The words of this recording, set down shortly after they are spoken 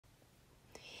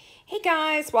Hey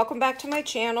guys, welcome back to my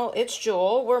channel. It's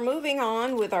Jewel. We're moving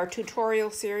on with our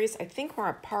tutorial series. I think we're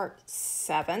at part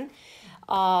 7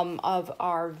 of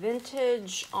our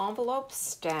vintage envelope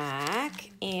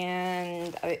stack,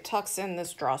 and it tucks in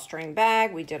this drawstring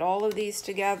bag. We did all of these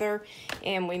together,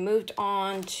 and we moved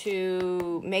on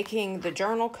to making the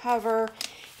journal cover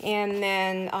and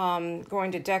then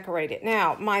going to decorate it.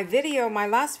 Now, my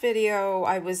last video,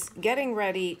 I was getting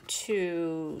ready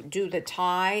to do the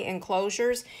tie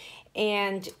enclosures,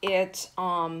 and it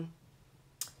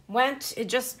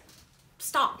just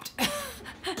stopped.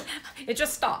 It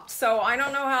just stopped. So I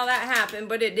don't know how that happened,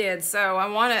 but it did. So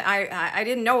I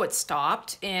didn't know it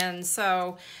stopped, and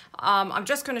so I'm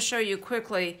just going to show you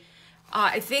quickly.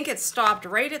 I think it stopped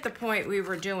right at the point we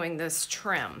were doing this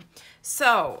trim.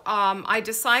 So I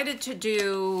decided to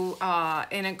do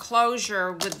an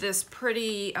enclosure with this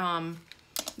pretty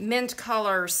mint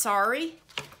color sari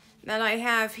that I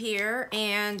have here,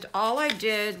 and all I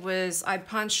did was I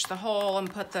punched the hole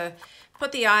and put the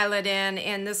eyelet in,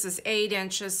 and this is 8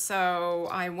 inches, so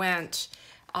I went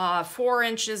 4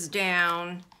 inches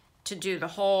down to do the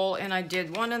hole, and I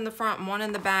did one in the front and one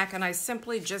in the back, and I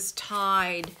simply just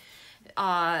tied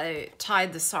the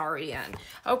sari in.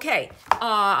 Okay,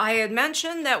 I had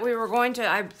mentioned that we were going to,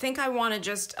 I think I want to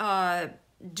just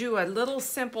do a little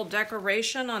simple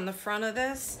decoration on the front of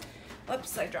this.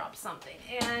 Oops, I dropped something.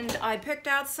 And I picked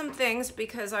out some things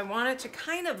because I wanted to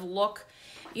kind of look,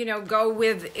 you know, go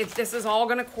with, if this is all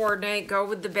going to coordinate, go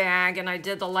with the bag, and I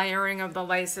did the layering of the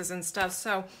laces and stuff.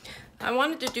 So I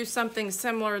wanted to do something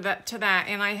similar to that,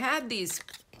 and I had these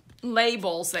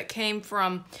labels that came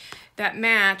from, that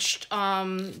matched,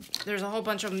 there's a whole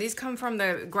bunch of them. These come from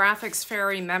the Graphics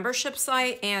Fairy membership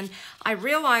site, and I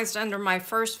realized under my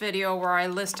first video where I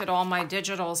listed all my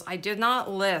digitals, I did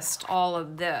not list all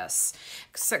of this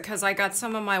because I got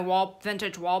some of my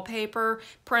vintage wallpaper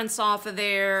prints off of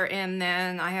there, and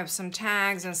then I have some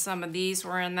tags, and some of these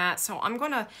were in that. So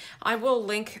I will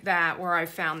link that where I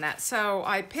found that. So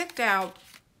I picked out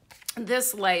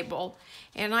this label,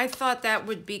 and I thought that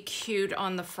would be cute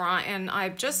on the front, and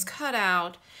I've just cut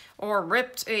out or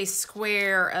ripped a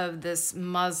square of this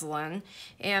muslin,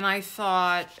 and I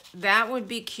thought that would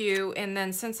be cute. And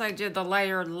then since I did the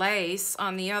layered lace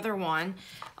on the other one,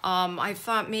 I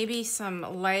thought maybe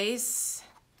some lace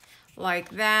like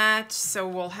that, so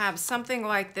we'll have something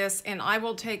like this, and I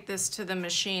will take this to the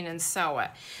machine and sew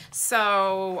it.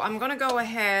 So I'm gonna go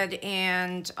ahead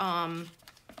and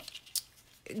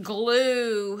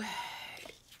glue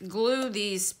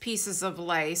these pieces of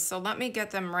lace. So let me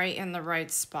get them right in the right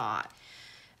spot.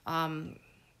 I'll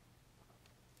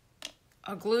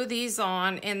glue these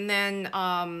on, and then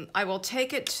I will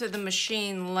take it to the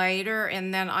machine later,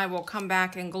 and then I will come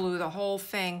back and glue the whole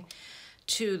thing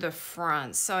to the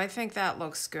front. So I think that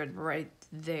looks good right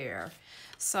there.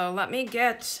 So let me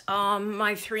get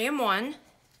my 3-in-1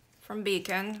 from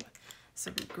Beacon. It's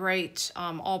a great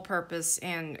all-purpose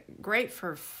and great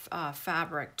for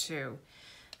fabric too.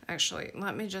 Actually,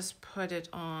 let me just put it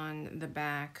on the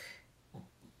back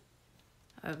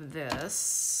of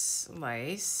this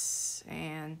lace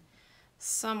and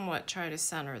somewhat try to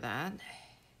center that.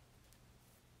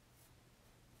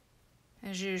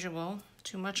 As usual,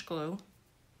 too much glue.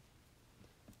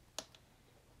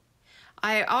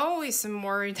 I always am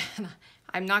worried that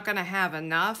I'm not going to have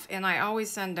enough, and I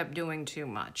always end up doing too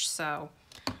much. So,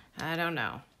 I don't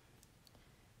know.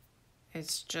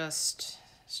 It's just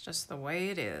the way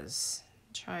it is.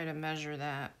 Try to measure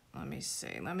that. Let me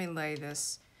see. Let me lay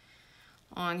this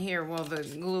on here while the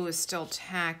glue is still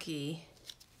tacky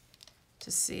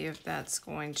to see if that's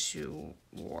going to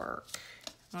work.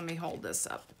 Let me hold this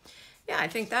up. Yeah, I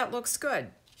think that looks good.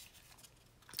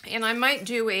 And I might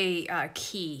do a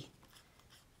key,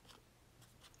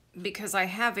 because I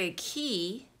have a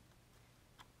key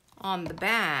on the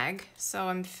bag. So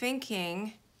I'm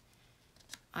thinking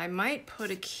I might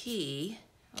put a key.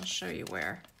 I'll show you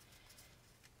where.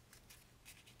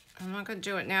 I'm not going to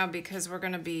do it now because we're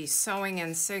going to be sewing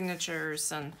in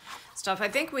signatures and stuff. I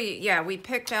think we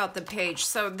picked out the page.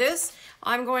 So this,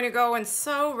 I'm going to go and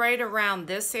sew right around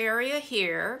this area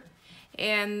here,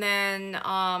 and then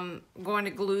going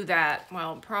to glue that,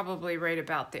 well, probably right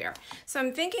about there. So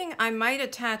I'm thinking I might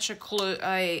attach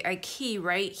a key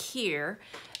right here.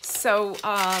 So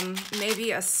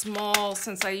maybe a small,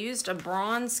 since I used a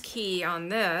bronze key on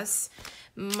this,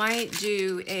 might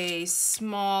do a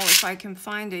small, if I can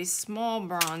find a small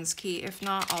bronze key. If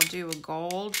not, I'll do a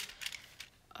gold,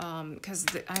 because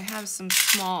I have some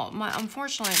small,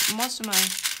 unfortunately, most of my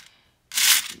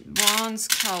bronze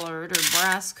colored or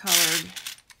brass colored,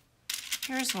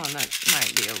 here's one that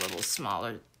might be a little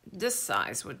smaller. This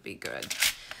size would be good.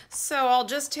 So I'll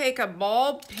just take a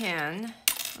ball pen.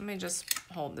 Let me just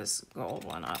hold this gold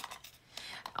one up.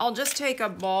 I'll just take a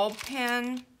ball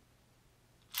pen.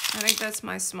 I think that's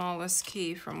my smallest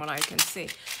key from what I can see.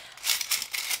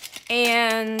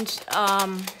 And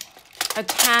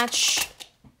attach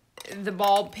the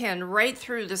ball pen right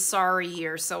through the sari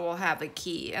here, so we'll have a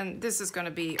key. And this is going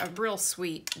to be a real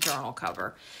sweet journal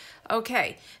cover.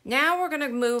 Okay, now we're going to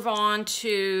move on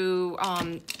to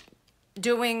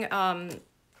doing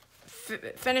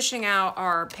finishing out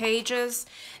our pages.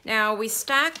 Now we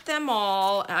stacked them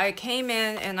all. I came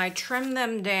in and I trimmed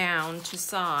them down to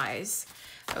size,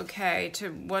 okay, to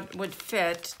what would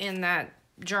fit in that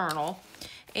journal.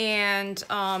 And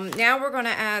now we're going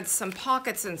to add some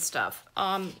pockets and stuff.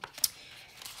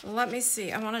 Let me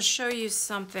see. I want to show you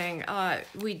something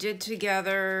we did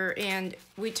together, and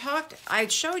we talked. I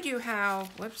showed you how.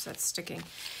 Whoops, that's sticking.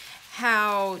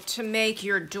 How to make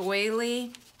your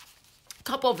doily. A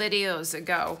couple videos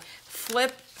ago.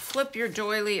 Flip your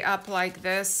doily up like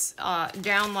this,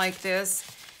 down like this.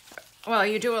 Well,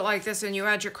 you do it like this, and you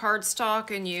add your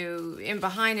cardstock and you in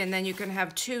behind, and then you can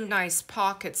have two nice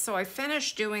pockets. So I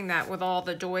finished doing that with all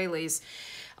the doilies.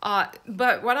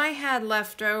 But what I had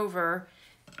left over,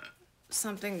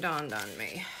 something dawned on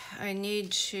me. I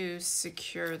need to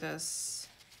secure this.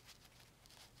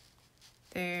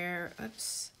 There,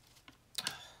 oops.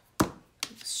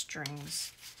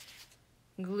 Strings.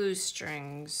 Glue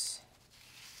strings.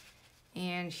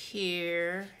 And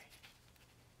here.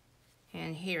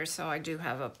 And here, so I do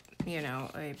have a, you know,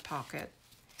 a pocket.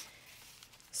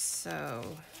 So,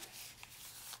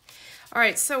 all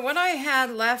right, so what I had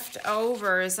left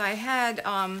over is I had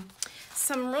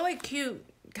some really cute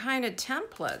kind of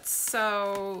templates.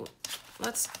 So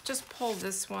let's just pull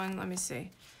this one. Let me see.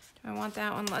 Do I want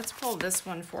that one? Let's pull this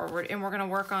one forward, and we're gonna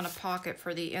work on a pocket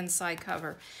for the inside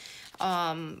cover.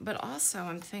 But also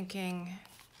I'm thinking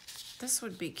this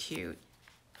would be cute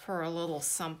for a little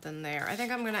something there. I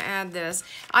think I'm gonna add this.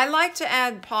 I like to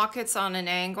add pockets on an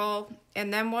angle,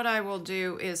 and then what I will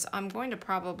do is I'm going to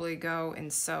probably go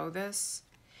and sew this.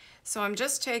 So I'm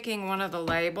just taking one of the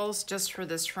labels just for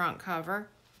this front cover,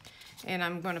 and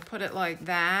I'm gonna put it like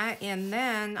that, and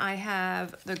then I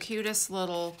have the cutest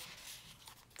little,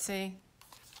 see?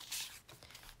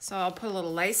 So I'll put a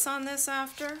little lace on this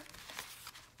after.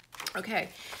 Okay,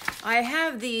 I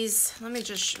have these, let me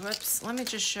just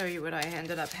show you what I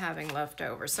ended up having left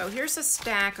over. So here's a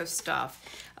stack of stuff,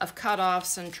 of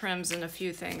cutoffs and trims and a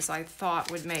few things I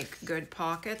thought would make good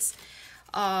pockets.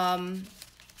 I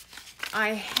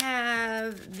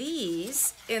have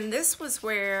these, and this was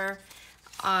where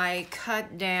I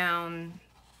cut down,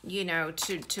 you know,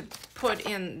 to put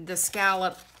in the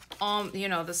scallop, you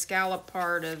know, the scallop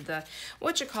part of the,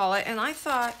 and I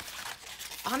thought,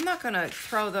 I'm not gonna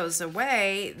throw those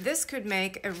away. This could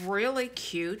make a really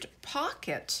cute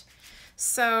pocket.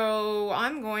 So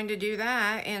I'm going to do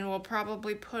that, and we'll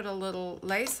probably put a little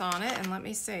lace on it, and let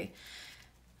me see.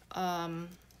 Let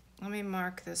me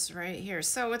mark this right here.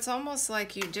 So it's almost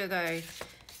like you did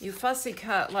you fussy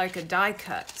cut like a die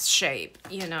cut shape,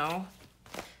 you know.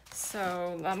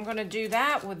 So I'm gonna do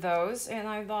that with those, and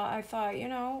I thought, you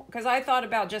know, because I thought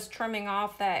about just trimming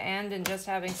off that end and just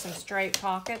having some straight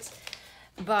pockets.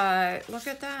 But look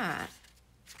at that.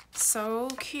 So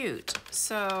cute.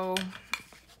 So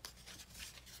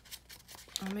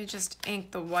let me just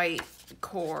ink the white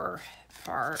core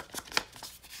part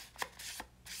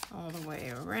all the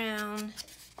way around.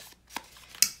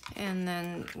 And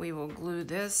then we will glue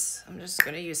this. I'm just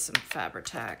going to use some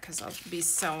Fabri-Tac because I'll be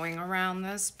sewing around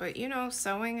this. But you know,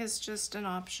 sewing is just an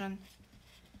option.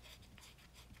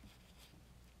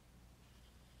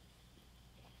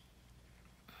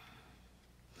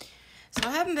 So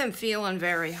I haven't been feeling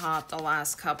very hot the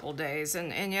last couple days,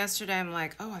 and yesterday I'm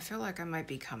like, oh, I feel like I might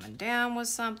be coming down with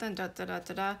something,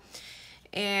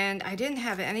 and I didn't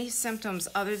have any symptoms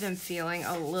other than feeling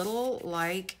a little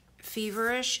like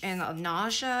feverish and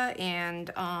nausea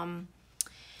and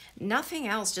nothing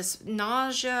else, just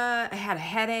nausea. I had a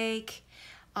headache.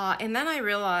 And then I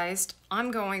realized I'm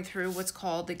going through what's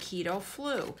called the keto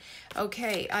flu.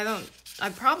 Okay, I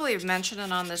probably have mentioned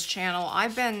it on this channel.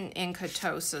 I've been in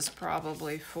ketosis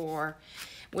probably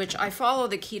which I follow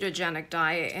the ketogenic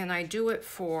diet, and I do it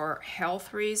for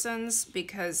health reasons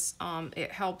because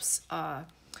it helps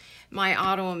my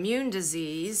autoimmune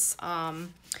disease.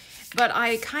 But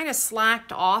I kind of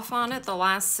slacked off on it the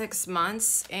last 6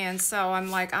 months, and so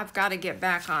I'm like, I've got to get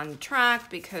back on track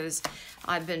because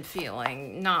I've been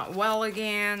feeling not well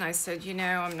again. I said, you know,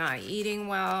 I'm not eating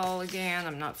well again.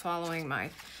 I'm not following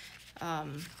my,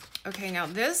 okay, now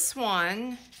this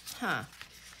one,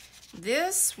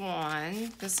 This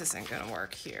one, this isn't going to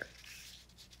work here.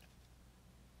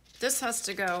 This has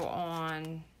to go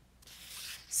on.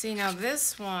 See, now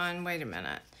this one, wait a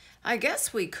minute. I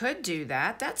guess we could do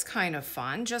that. That's kind of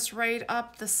fun, just right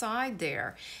up the side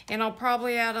there. And I'll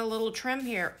probably add a little trim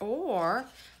here, or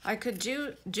I could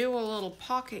do a little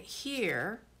pocket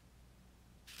here.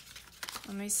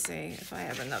 Let me see if I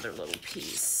have another little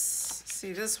piece.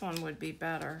 See, this one would be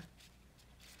better.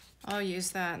 I'll use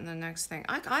that in the next thing.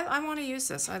 I want to use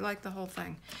this. I like the whole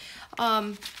thing.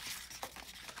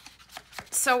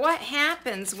 So what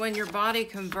happens when your body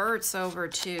converts over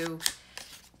to,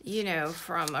 you know,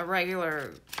 from a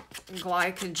regular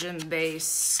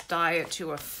glycogen-based diet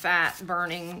to a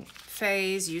fat-burning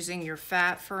phase, using your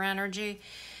fat for energy?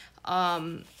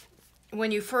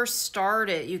 When you first start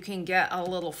it, you can get a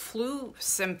little flu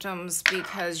symptoms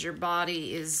because your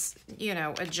body is, you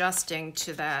know, adjusting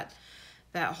to that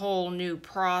whole new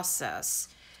process.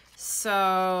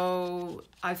 So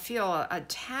I feel a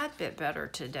tad bit better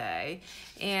today.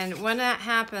 And when that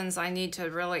happens, I need to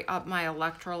really up my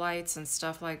electrolytes and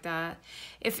stuff like that.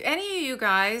 If any of you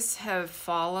guys have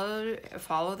follow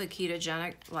the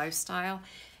ketogenic lifestyle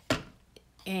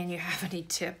and you have any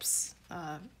tips,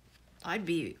 I'd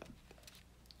be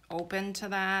open to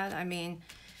that. I mean,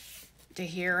 to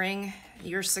hearing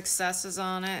your successes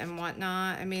on it and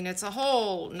whatnot. I mean, it's a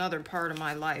whole nother part of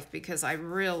my life because I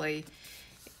really,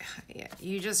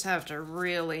 you just have to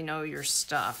really know your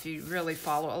stuff. You really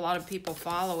follow, a lot of people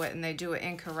follow it and they do it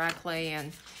incorrectly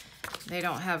and they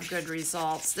don't have good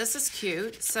results. This is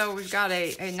cute. So we've got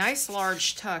a nice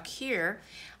large tuck here.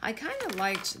 I kind of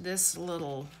liked this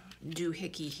little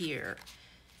doohickey here,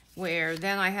 where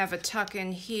then I have a tuck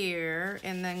in here,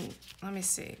 and then, let me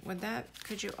see,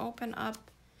 could you open up?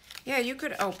 Yeah, you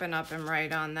could open up and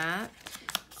write on that.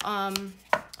 I'm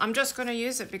just gonna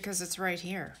use it because it's right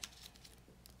here.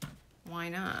 Why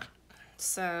not?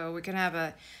 So we can have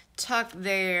a tuck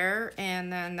there,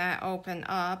 and then that open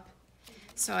up.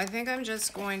 So I think I'm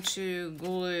just going to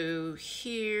glue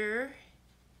here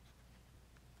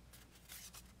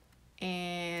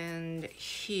and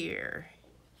here.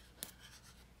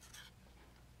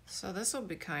 So this will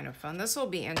be kind of fun. This will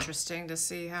be interesting to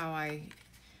see how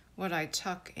what I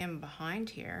tuck in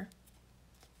behind here.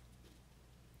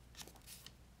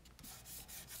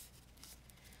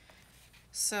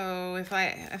 So if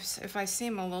I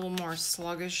seem a little more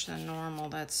sluggish than normal,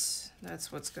 that's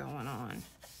what's going on.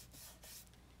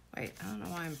 Wait, I don't know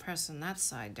why I'm pressing that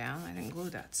side down. I didn't glue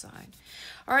that side.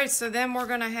 All right, so then we're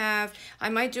gonna have, I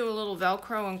might do a little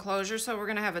Velcro enclosure. So we're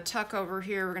gonna have a tuck over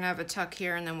here, we're gonna have a tuck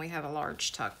here, and then we have a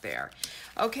large tuck there.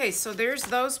 Okay, so there's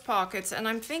those pockets, and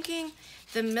I'm thinking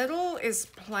the middle is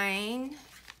plain.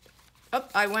 Oh,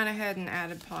 I went ahead and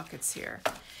added pockets here.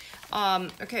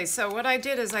 Okay, so what I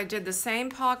did is I did the same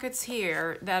pockets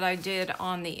here that I did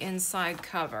on the inside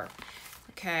cover,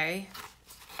 okay,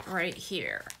 right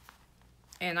here.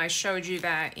 And I showed you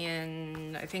that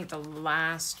in, I think, the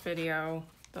last video.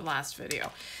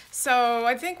 So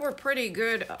I think we're pretty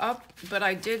good up, but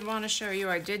I did want to show you,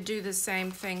 I did do the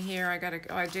same thing here.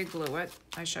 I did glue it.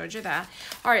 I showed you that.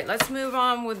 All right, let's move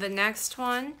on with the next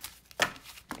one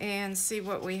and see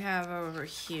what we have over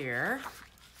here.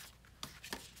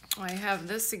 I have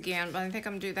this again, but I think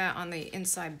I'm gonna do that on the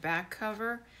inside back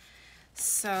cover.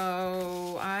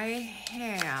 So I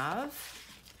have,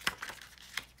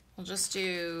 we'll just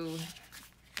do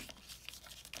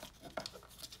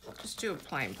a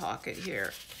plain pocket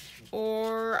here.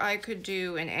 Or I could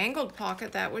do an angled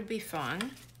pocket, that would be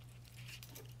fun.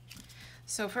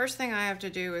 So first thing I have to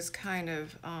do is kind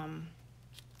of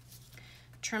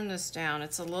trim this down.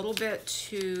 It's a little bit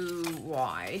too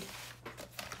wide.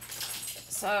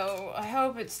 So I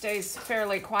hope it stays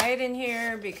fairly quiet in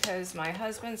here because my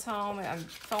husband's home. I'm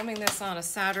filming this on a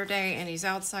Saturday and he's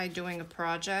outside doing a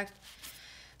project.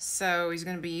 So he's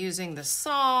going to be using the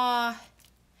saw.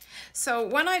 So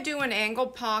when I do an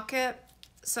angled pocket,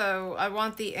 so I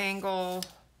want the angle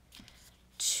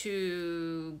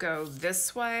to go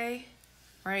this way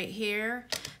right here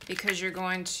because you're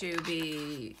going to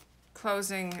be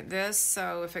closing this.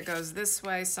 So if it goes this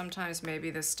way, sometimes maybe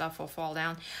this stuff will fall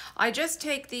down. I just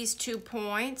take these 2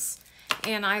 points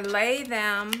and I lay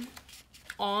them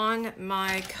on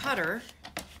my cutter.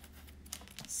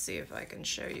 Let's see if I can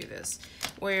show you this.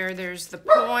 Where there's the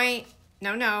point.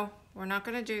 No, we're not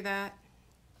going to do that.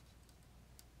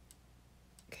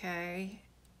 Okay.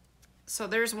 So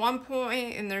there's one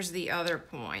point and there's the other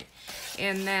point.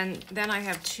 And then I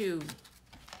have 2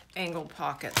 angled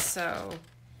pockets. So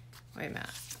wait a minute.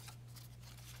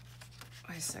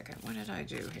 Wait a second. What did I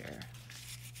do here?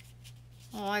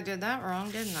 Oh, I did that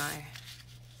wrong, didn't I?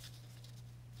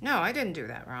 No, I didn't do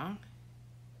that wrong.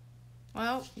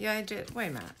 Well, yeah, I did. Wait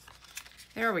a minute.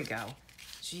 There we go.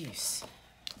 Jeez.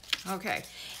 Okay,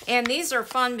 and these are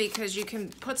fun because you can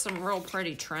put some real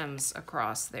pretty trims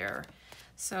across there.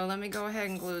 So let me go ahead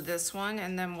and glue this one,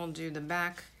 and then we'll do the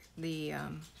back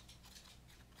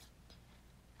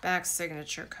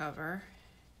signature cover.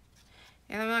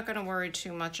 And I'm not going to worry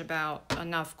too much about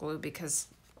enough glue because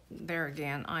there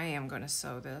again, I am going to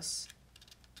sew this.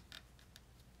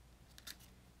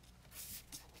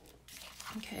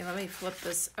 Okay, let me flip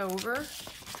this over.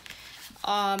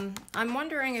 I'm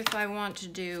wondering if I want to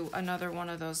do another one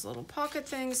of those little pocket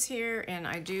things here, and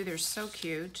I do. They're so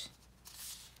cute.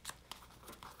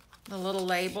 The little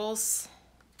labels.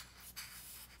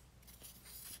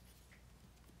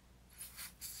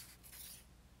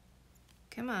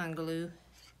 Come on, glue.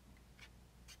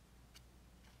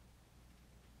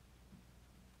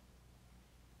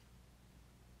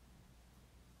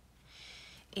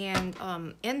 And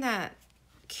in that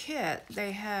kit,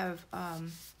 they have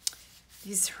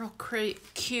these real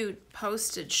cute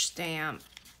postage stamp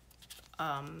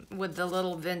with the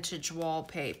little vintage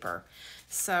wallpaper.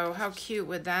 So how cute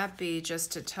would that be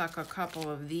just to tuck a couple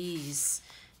of these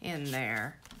in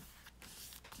there?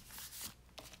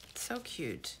 So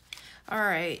cute. All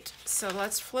right, so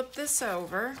let's flip this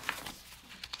over.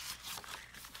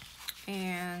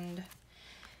 And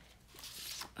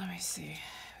let me see.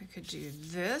 We could do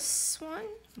this one.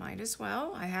 Might as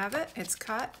well. I have it. It's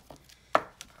cut.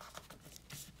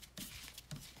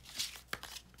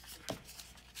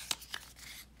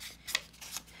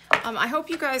 I hope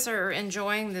you guys are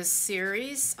enjoying this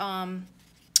series.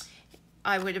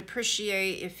 I would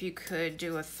appreciate if you could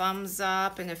do a thumbs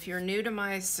up, and if you're new to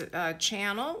my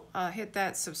channel, hit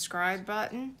that subscribe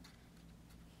button,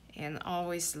 and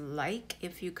always like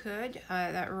if you could.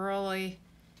 That really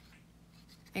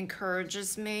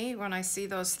encourages me when I see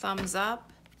those thumbs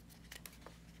up.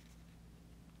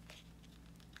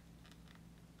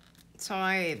 So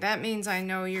that means I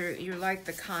know you like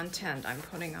the content I'm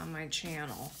putting on my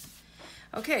channel.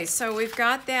 Okay, so we've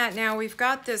got that. Now we've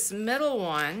got this middle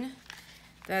one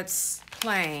that's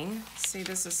plain. See,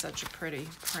 this is such a pretty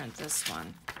print, this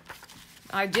one.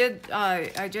 I did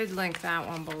link that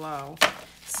one below.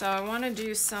 So I want to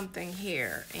do something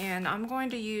here, and I'm going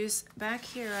to use, back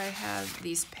here I have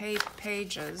these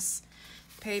papers,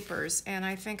 and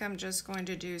I think I'm just going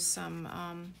to do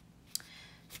some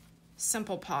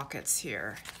simple pockets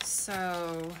here.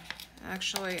 So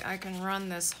actually I can run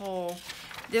this whole,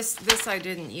 this I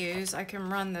didn't use, I can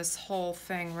run this whole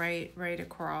thing right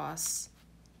across.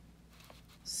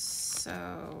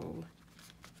 So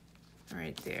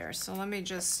right there. So let me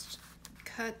just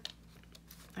cut.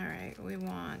 All right, we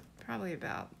want probably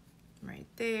about right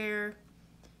there.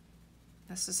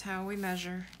 This is how we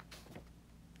measure.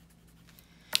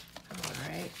 All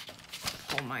right,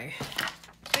 pull my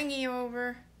thingy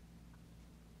over.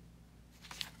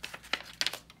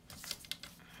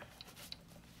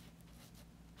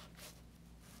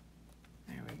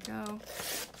 There we go.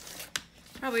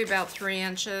 Probably about 3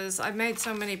 inches. I've made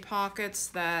so many pockets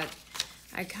that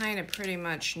I kind of pretty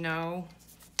much know.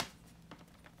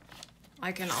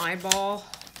 I can eyeball.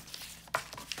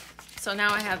 So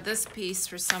now I have this piece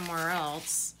for somewhere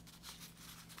else.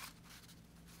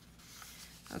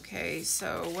 Okay,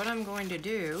 so what I'm going to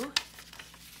do,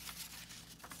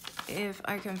 if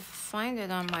I can find it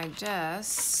on my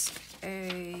desk,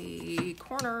 a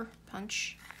corner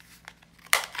punch,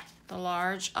 the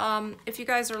large. If you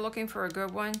guys are looking for a good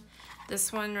one,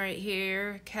 this one right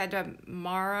here,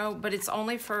 Kadamaro, but it's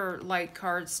only for like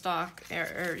cardstock,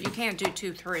 or you can't do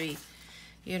 2-3,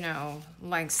 you know,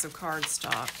 lengths of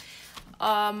cardstock.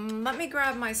 Let me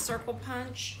grab my circle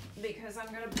punch because I'm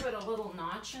going to put a little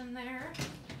notch in there.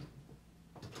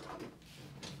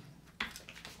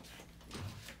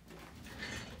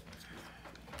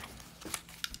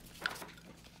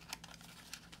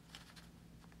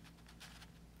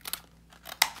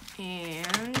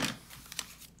 And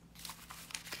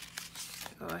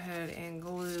go ahead and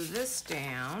glue this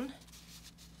down.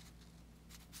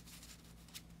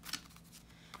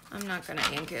 I'm not going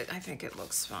to ink it. I think it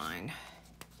looks fine.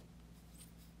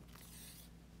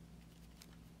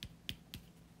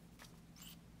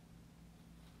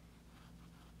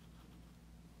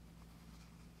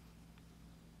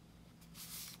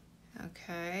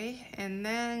 Okay, and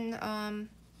then,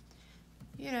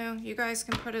 you know, you guys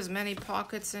can put as many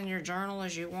pockets in your journal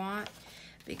as you want,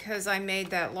 because I made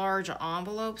that large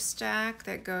envelope stack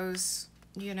that goes,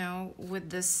 you know, with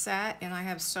this set, and I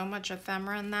have so much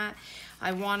ephemera in that.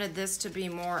 I wanted this to be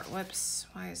more, whoops,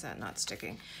 why is that not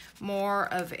sticking?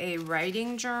 More of a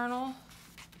writing journal.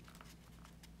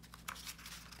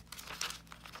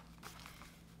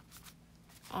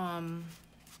 oh,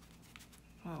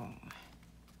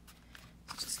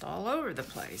 just all over the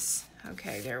place.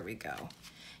 Okay, there we go.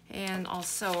 And I'll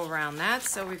sew around that.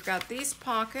 So we've got these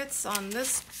pockets on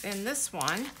this, in this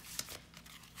one.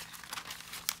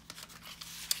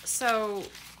 So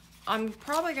I'm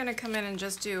probably going to come in and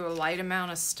just do a light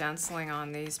amount of stenciling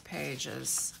on these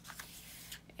pages.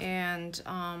 And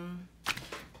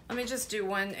let me just do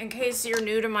one, in case you're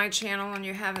new to my channel and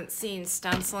you haven't seen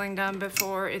stenciling done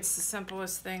before. It's the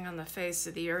simplest thing on the face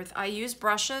of the earth. I use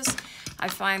brushes. I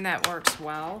find that works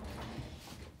well.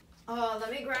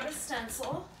 Let me grab a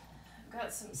stencil. I've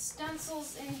got some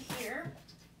stencils in here.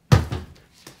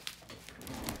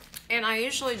 And I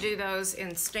usually do those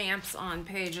in stamps on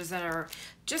pages that are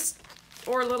just,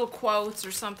 or little quotes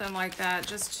or something like that,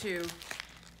 just to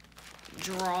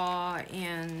draw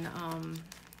in,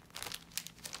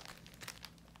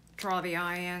 draw the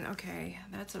eye in. Okay,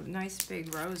 that's a nice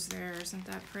big rose there. Isn't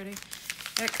that pretty?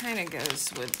 That kind of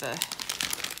goes with the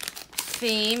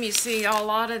theme. You see a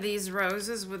lot of these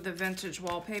roses with the vintage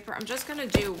wallpaper. I'm just going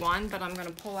to do one, but I'm going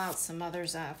to pull out some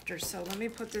others after. So let me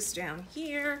put this down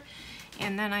here.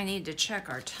 And then I need to check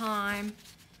our time.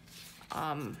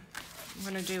 I'm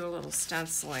going to do a little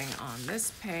stenciling on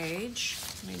this page.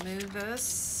 Let me move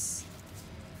this.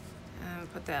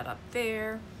 And put that up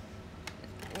there.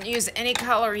 Use any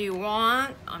color you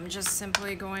want. I'm just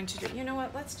simply going to do, you know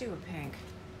what, let's do a pink.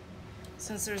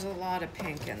 Since there's a lot of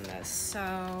pink in this.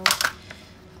 So,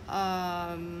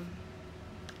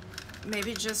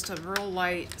 maybe just a real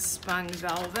light spun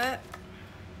velvet.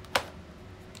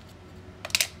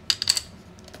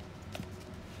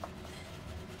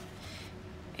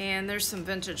 And there's some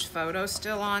vintage photos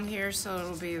still on here, so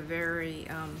it'll be very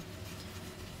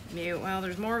mute. Well,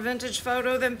 there's more vintage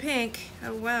photo than pink.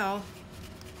 Oh well.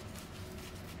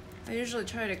 I usually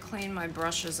try to clean my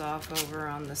brushes off over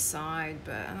on the side,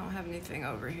 but I don't have anything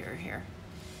over here.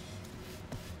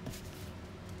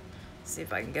 See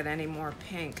if I can get any more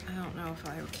pink. I don't know if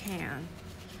I can.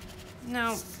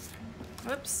 No.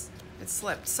 Whoops. It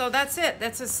slipped. So that's it.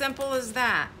 That's as simple as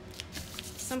that.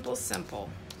 Simple, simple.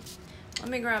 Let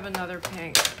me grab another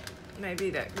pink, maybe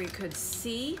that we could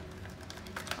see.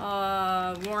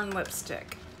 Worn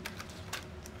lipstick.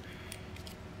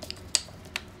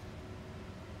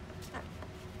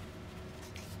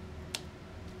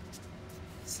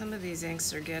 Some of these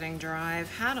inks are getting dry.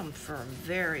 I've had them for a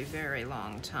very, very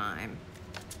long time.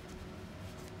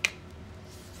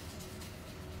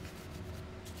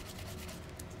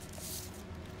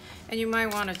 And you might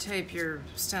want to tape your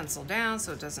stencil down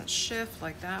so it doesn't shift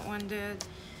like that one did.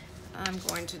 I'm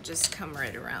going to just come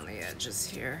right around the edges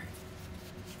here.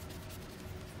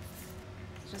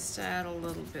 Just add a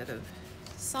little bit of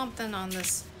something on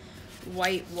this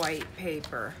white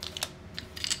paper.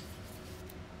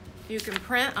 You can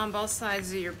print on both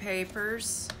sides of your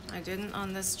papers. I didn't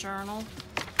on this journal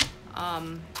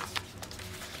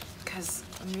because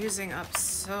I'm using up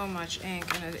so much ink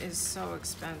and it is so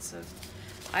expensive.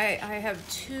 I have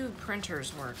two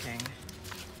printers working.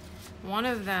 One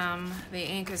of them, the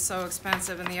ink is so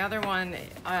expensive, and the other one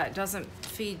doesn't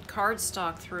feed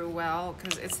cardstock through well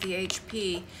because it's the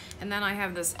HP, and then I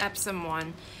have this Epsom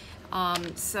one.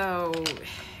 So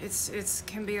it's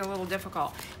can be a little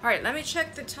difficult. All right, let me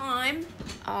check the time.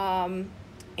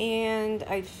 And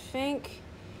I think,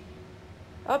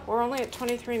 oh, we're only at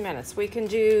 23 minutes. We can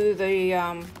do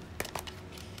the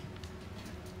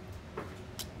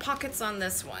pockets on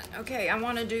this one. Okay, I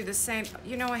want to do the same.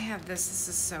 You know, I have this. This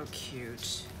is so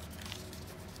cute.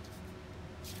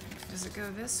 Does it go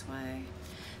this way?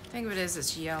 I think what it is,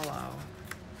 it's yellow.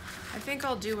 I think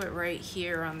I'll do it right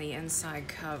here on the inside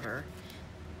cover.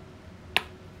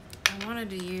 I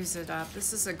wanted to use it up.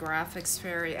 This is a graphics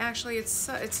fairy. Actually,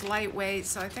 it's lightweight,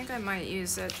 so I think I might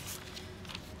use it.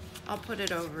 I'll put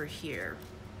it over here.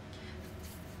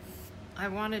 I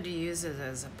wanted to use it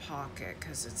as a pocket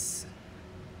because it's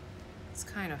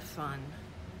kind of fun.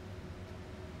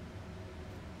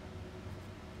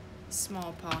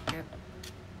 Small pocket.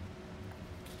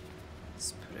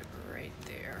 Let's put it right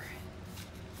there.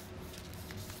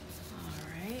 All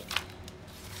right.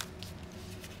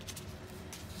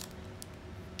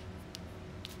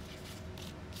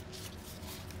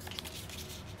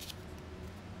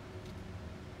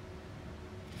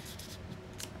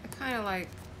 I kind of like,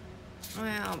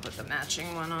 well, I'll put the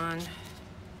matching one on.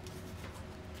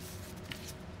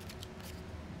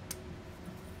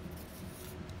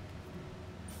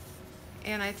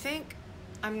 And I think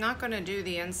I'm not going to do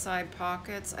the inside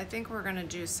pockets. I think we're going to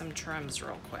do some trims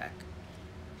real quick.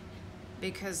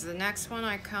 Because the next one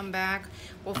I come back,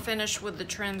 we'll finish with the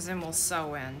trims and we'll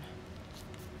sew in.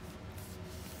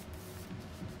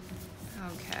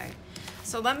 Okay,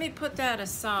 so let me put that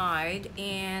aside,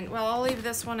 and well, I'll leave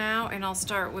this one out and I'll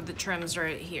start with the trims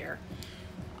right here.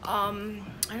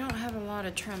 I don't have a lot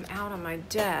of trim out on my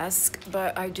desk,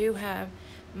 but I do have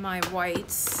my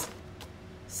whites.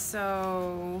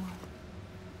 So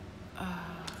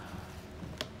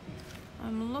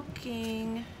I'm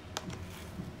looking,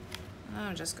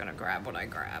 I'm just gonna grab what I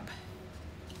grab.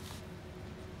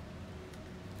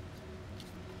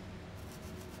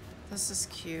 This is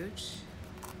cute.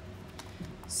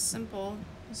 Simple,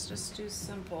 let's just do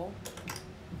simple.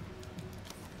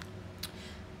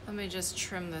 Let me just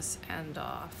trim this end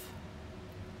off.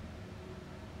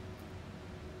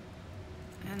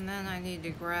 And then I need to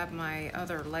grab my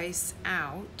other lace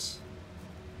out.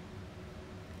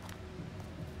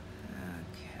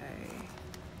 Okay.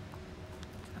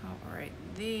 All right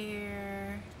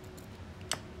there.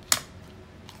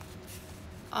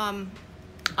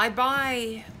 I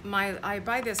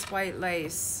buy this white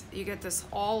lace. You get this,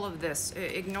 all of this.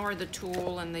 Ignore the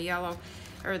tulle and the yellow,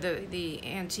 or the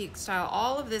antique style.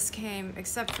 All of this came,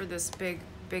 except for this big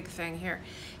thing here,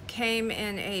 came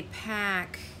in a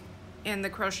pack, and the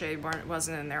crochet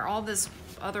wasn't in there. All this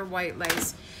other white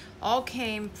lace all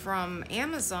came from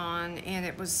Amazon, and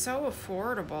it was so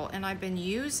affordable, and I've been,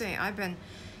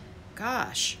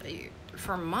 gosh,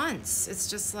 for months. It's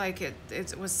just like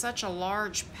it was such a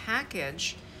large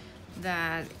package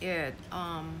that it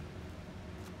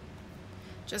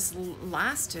just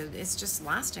lasted. It's just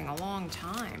lasting a long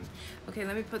time. Okay,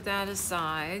 let me put that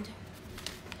aside.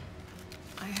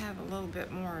 I have a little bit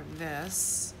more of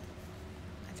this.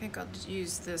 I think I'll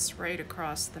use this right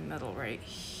across the middle right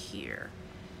here.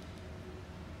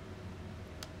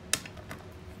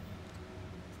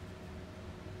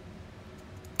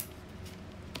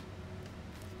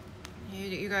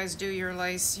 You guys do your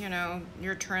lace, you know,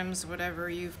 your trims, whatever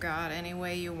you've got, any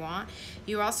way you want.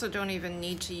 You also don't even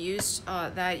need to use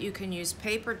that. You can use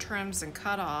paper trims and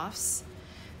cutoffs,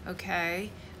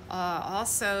 okay?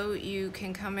 Also, you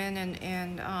can come in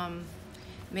and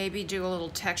maybe do a little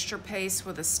texture paste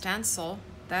with a stencil.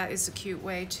 That is a cute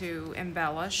way to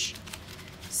embellish.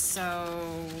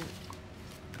 So,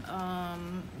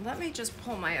 let me just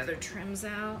pull my other trims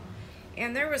out.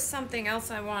 And there was something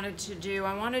else I wanted to do.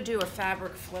 I want to do a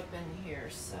fabric flip in here,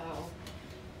 so.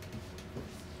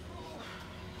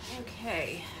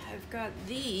 Okay, I've got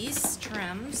these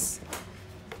trims.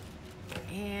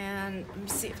 And let me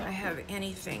see if I have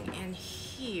anything in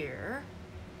here.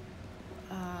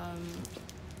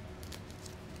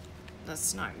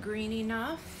 That's not green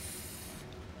enough.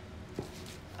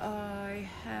 I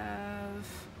have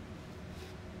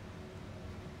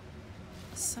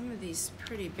some of these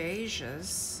pretty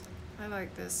beiges. I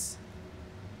like this.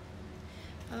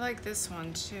 I like this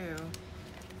one too.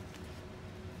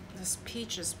 This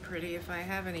peach is pretty, if I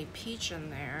have any peach in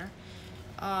there.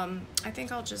 I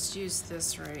think I'll just use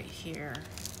this right here.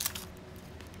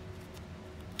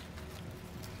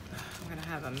 I'm gonna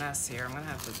have a mess here. I'm gonna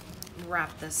have to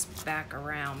wrap this back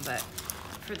around, but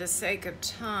for the sake of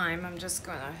time, I'm just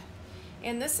gonna,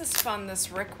 and this is fun, this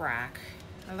rickrack.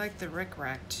 I like the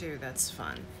rickrack too, that's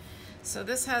fun. So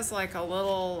this has like a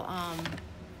little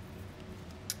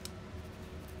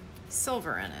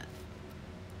silver in it.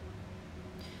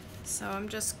 So I'm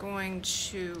just going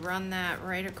to run that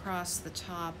right across the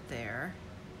top there.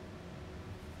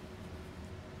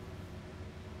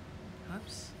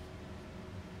 Oops.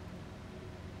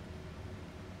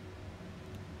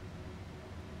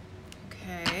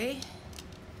 Okay.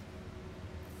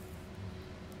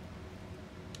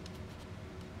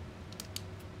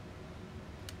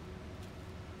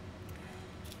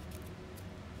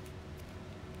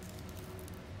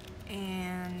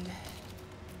 And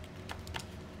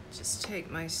just take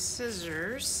my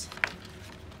scissors,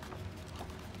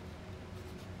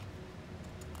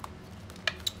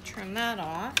 trim that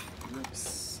off.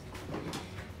 Oops.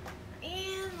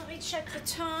 And let me check the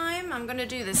time. I'm gonna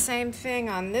do the same thing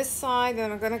on this side, then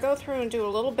I'm gonna go through and do a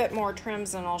little bit more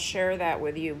trims and I'll share that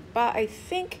with you. But I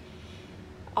think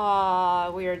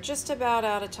we are just about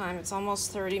out of time. It's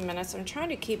almost 30 minutes. I'm trying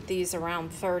to keep these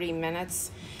around 30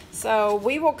 minutes. So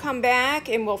we will come back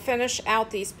and we'll finish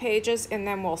out these pages and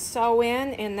then we'll sew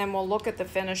in and then we'll look at the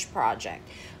finished project.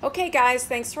 Okay guys,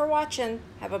 thanks for watching.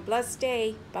 Have a blessed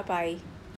day. Bye-bye.